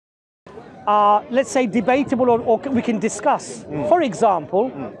are, let's say, debatable or we can discuss. For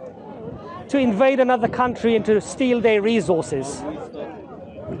example, to invade another country and to steal their resources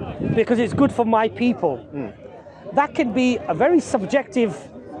because it's good for my people. That can be a very subjective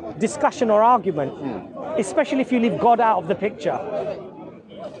discussion or argument, especially if you leave God out of the picture.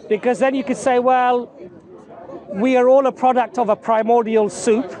 Because then you could say, well, we are all a product of a primordial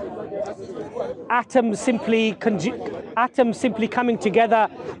soup. Atoms simply coming together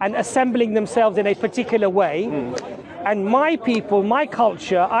and assembling themselves in a particular way. And my people, my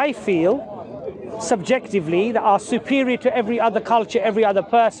culture, I feel, subjectively, that are superior to every other culture, every other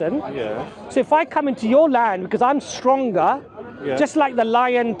person. So if I come into your land because I'm stronger, just like the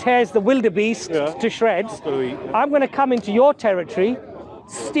lion tears the wildebeest to shreds, I'm going to come into your territory,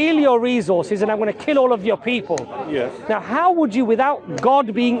 steal your resources, and I'm going to kill all of your people. Now, how would you, without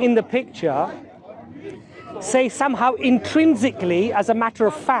God being in the picture, say somehow intrinsically, as a matter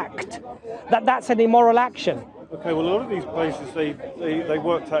of fact, that that's an immoral action? Okay, well, a lot of these places, they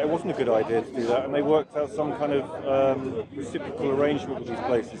worked out it wasn't a good idea to do that, and they worked out some kind of reciprocal arrangement with these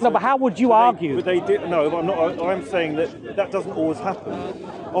places. No, but how would you argue? They did. No, I'm not. I'm saying that doesn't always happen.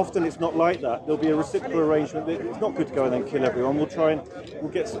 Often it's not like that. There'll be a reciprocal arrangement. It's not good to go and then kill everyone. We'll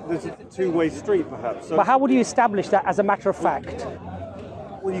get. There's a two-way street, perhaps. So, but how would you establish that as a matter of fact?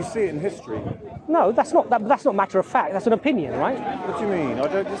 Well, you see it in history. No, that's not matter of fact. That's an opinion, right? What do you mean?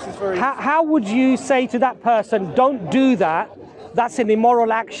 This is very. How would you say to that person, "Don't do that"? That's an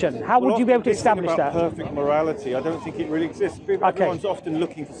immoral action. How would you be able to establish that? Perfect morality, I don't think it really exists. Everyone's often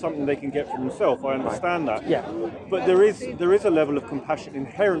looking for something they can get for themselves. I understand that. Yeah. But there is a level of compassion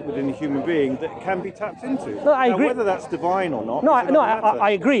inherent within a human being that can be tapped into. No, I agree. Whether that's divine or not.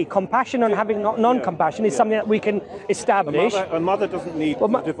 I agree. Compassion and having non-compassion is something that we can establish. A mother doesn't need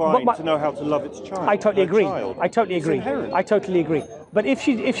divine to know how to love its child. I totally agree. I totally agree. Inherent. I totally agree. But if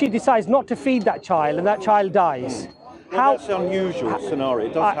she decides not to feed that child and that child dies. Well, that's an unusual scenario.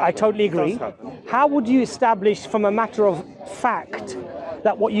 It does happen. I totally agree. How would you establish from a matter of fact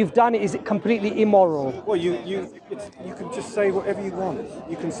that what you've done is completely immoral? Well, you can just say whatever you want.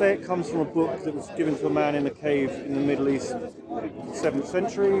 You can say it comes from a book that was given to a man in a cave in the Middle East, 7th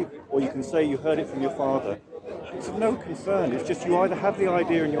century, or you can say you heard it from your father. It's of no concern. It's just you either have the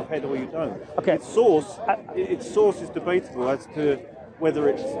idea in your head or you don't. Okay. Its source is debatable as to whether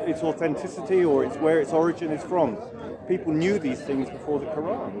its authenticity or it's where its origin is from. People knew these things before the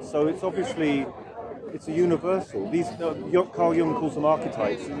Quran, so it's obviously a universal. These Carl Jung calls them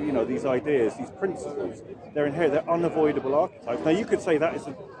archetypes. You know, these ideas, these principles. They're inherent. They're unavoidable archetypes. Now you could say that's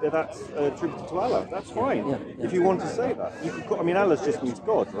attributed to Allah. That's fine. If you want to say that, you could. I mean, Allah just means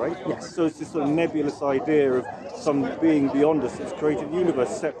God, right? Yes. So it's this sort of nebulous idea of some being beyond us that's created the universe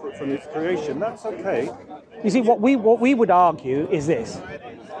separate from its creation. That's okay. You see, what we would argue is this.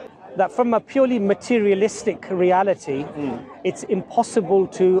 That from a purely materialistic reality, it's impossible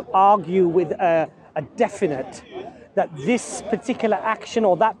to argue with a definite that this particular action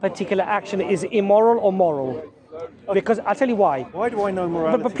or that particular action is immoral or moral. Because I'll tell you why. Why do I know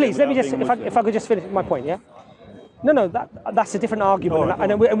morality? But please, let me just, if I could just finish my point, yeah? No, that's a different argument, right,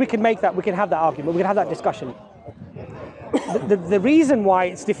 and we can make that, we can have that argument, we can have that discussion. The reason why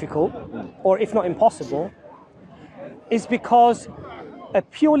it's difficult, or if not impossible, is because a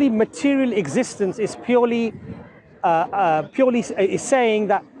purely material existence is purely is saying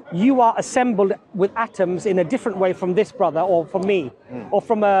that you are assembled with atoms in a different way from this brother or from me or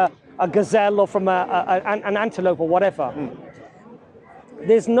from a gazelle or from an antelope or whatever.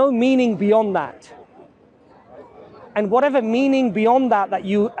 There's no meaning beyond that. And whatever meaning beyond that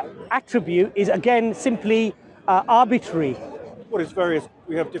you attribute is again simply arbitrary. Well, it's various.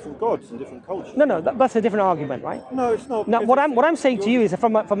 We have different gods and different cultures. No, that's a different argument, right? No, it's not. Now, what I'm saying to you is that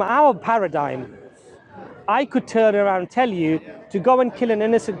from our paradigm, I could turn around and tell you to go and kill an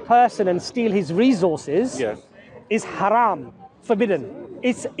innocent person and steal his resources is haram, forbidden.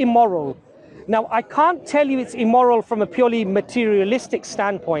 It's immoral. Now, I can't tell you it's immoral from a purely materialistic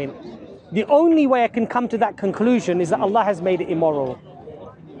standpoint. The only way I can come to that conclusion is that Allah has made it immoral.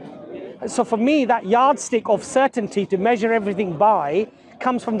 So for me, that yardstick of certainty to measure everything by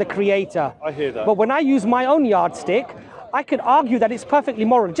comes from the Creator. I hear that. But when I use my own yardstick, I could argue that it's perfectly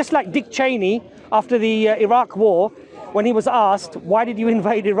moral. Just like Dick Cheney after the Iraq War, when he was asked, why did you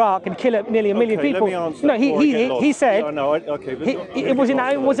invade Iraq and kill nearly a million people? Let me answer he said it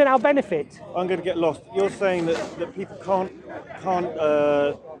was in our benefit. I'm going to get lost. You're saying that people can't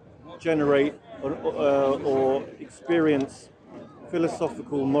generate or experience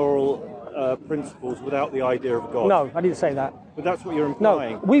philosophical, moral principles without the idea of God. No, I didn't say that. But that's what you're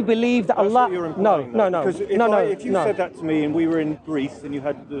implying. No, we believe that That's Allah. what you're implying, No. Because if you said that to me and we were in Greece and you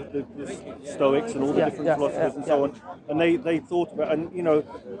had the Stoics and all the different philosophers and so on, and they thought about, and you know,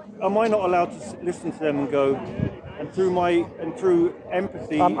 am I not allowed to listen to them and go, and through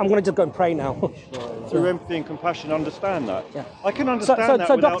empathy, I'm going to just go and pray now. through empathy and compassion, understand that? Yeah. I can understand that.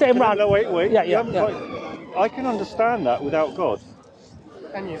 So without, Dr. Imran. No, wait. Yeah. I can understand that without God.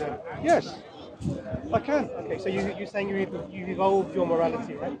 Can you though? Yes, I can. Okay, so you're saying you've evolved your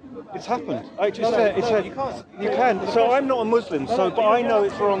morality, right? It's happened. You can't. You can. So I'm not a Muslim. But I know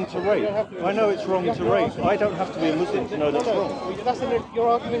it's wrong to rape. I know it's wrong to rape. I don't have to be a Muslim to know that's wrong. You're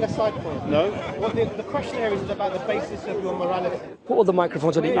arguing a side point. No. What the question here is about the basis of your morality. Put all the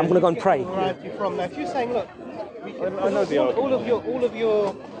microphones on. I'm going to go and pray. Morality from now. If you're saying, look, I know the argument. all of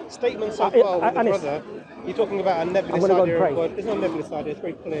your statements so far with the brother, you're talking about a nebulous idea of God. There's no nebulous idea. It's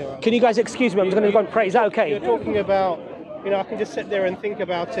very clear. Right? Can you guys excuse me? I'm just going to go and pray. Is that okay? You're talking about, I can just sit there and think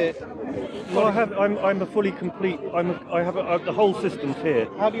about it. Well, I'm a fully complete. I have the whole system's here.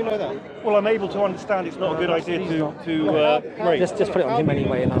 How do you know that? Well, I'm able to understand it's not a good idea to rape. Just put it on him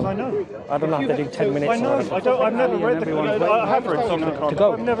anyway. I know. I don't have to do 10 minutes. I know. I've never read the Quran. I have read some of the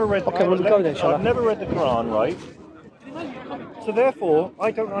Quran. I've never read. Okay, we'll go then, shall I? I've never read the Quran, right? So therefore,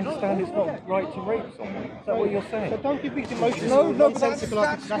 I don't understand it's not right to rape someone. Is that what you're saying? So don't give these emotional, nonsensical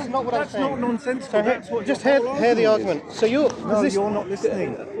arguments. That's not what I'm saying. That's not nonsensical. That's what just hear the argument. So you're not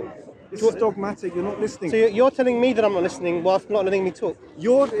listening. This is dogmatic. You're not listening. So you're telling me that I'm not listening whilst not letting me talk.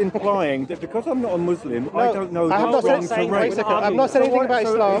 You're implying that because I'm not a Muslim, I don't know that's wrong to rape. Wait a second. I'm not saying anything about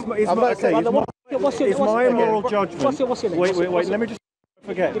Islam. I'm not saying. It's my moral judgment. What's your name? Wait. Let me just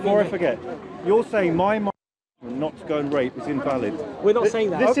before I forget. You're saying my moral judgment not to go and rape is invalid. We're not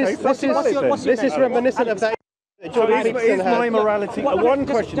saying that. This is reminiscent of that. So is my morality? One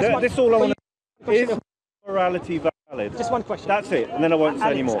question. This is all I want to know. Is morality valid? Just one question. That's it, and then I won't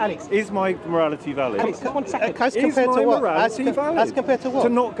say any more. Alex. Is my morality valid? Alex, 1 second. As compared to what? As compared to what? To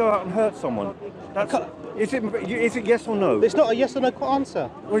not go out and hurt someone. Is it yes or no? It's not a yes or no answer.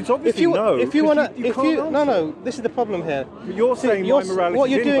 Well, it's obviously no. No. This is the problem here. You're saying my morality. What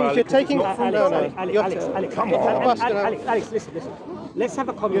you're doing is you're taking. Alex, come on. Alex, listen. Let's have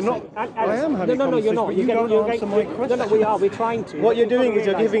a conversation. I am having No, you're not. You don't answer my question. No, we are. We're trying to. What you're doing is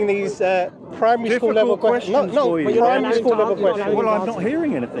you're giving these primary school level questions. No, primary school level questions. Well, I'm not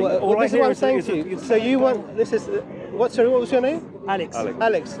hearing anything. This is what I'm saying to you. So you want this is what? Sorry, what was your name? Alex. What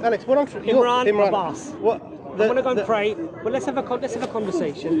I'm Imran. Abbas. What? I'm going to go and pray, but let's have a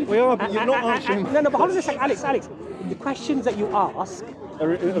conversation. We are, but you're not answering. No, but hold on a second, Alex. The questions that you ask,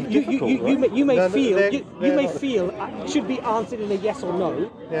 you may feel should be answered in a yes or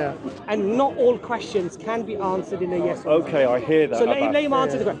no. Yeah. And not all questions can be answered in a yes or no. Okay, I hear that. So let him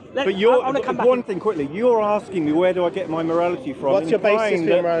answer the question. But one thing quickly, you're asking me where do I get my morality from? What's your basis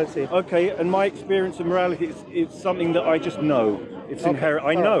for morality? Okay, and my experience of morality is something that I just know. It's inherent.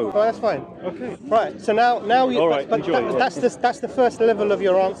 I know. Oh, that's fine. Okay. Right. So now you. All right. But that's the first level of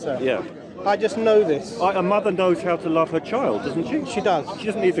your answer. Yeah. I just know this. A mother knows how to love her child, doesn't she? She does. She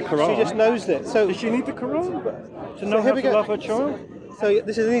doesn't need the Quran. She just knows it. So does she need the Quran to know how to love her child? So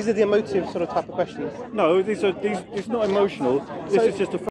these are the emotive sort of type of questions. No, these are not emotional. This is just a